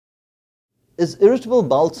Is irritable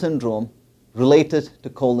bowel syndrome related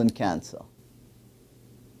to colon cancer?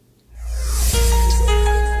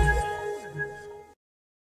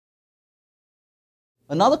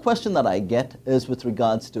 Another question that I get is with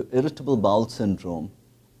regards to irritable bowel syndrome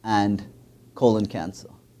and colon cancer.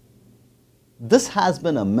 This has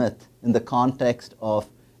been a myth in the context of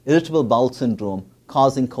irritable bowel syndrome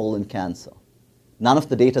causing colon cancer. None of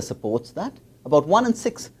the data supports that. About 1 in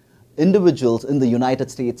 6 individuals in the United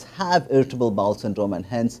States have irritable bowel syndrome, and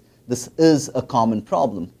hence this is a common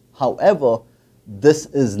problem. However, this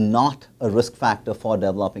is not a risk factor for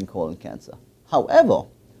developing colon cancer. However,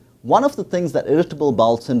 one of the things that irritable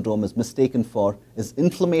bowel syndrome is mistaken for is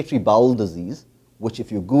inflammatory bowel disease, which if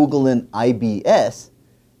you Google in IBS,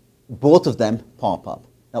 both of them pop up.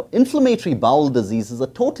 Now, inflammatory bowel disease is a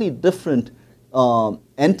totally different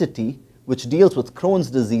entity which deals with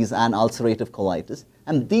Crohn's disease and ulcerative colitis,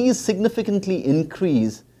 and these significantly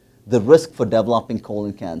increase the risk for developing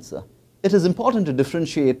colon cancer. It is important to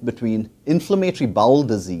differentiate between inflammatory bowel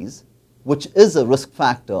disease, which is a risk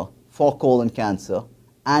factor for colon cancer,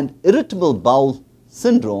 and irritable bowel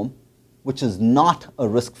syndrome, which is not a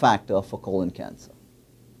risk factor for colon cancer.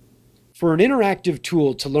 For an interactive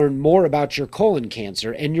tool to learn more about your colon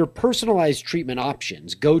cancer and your personalized treatment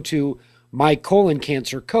options, go to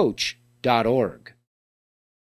mycoloncancercoach.org.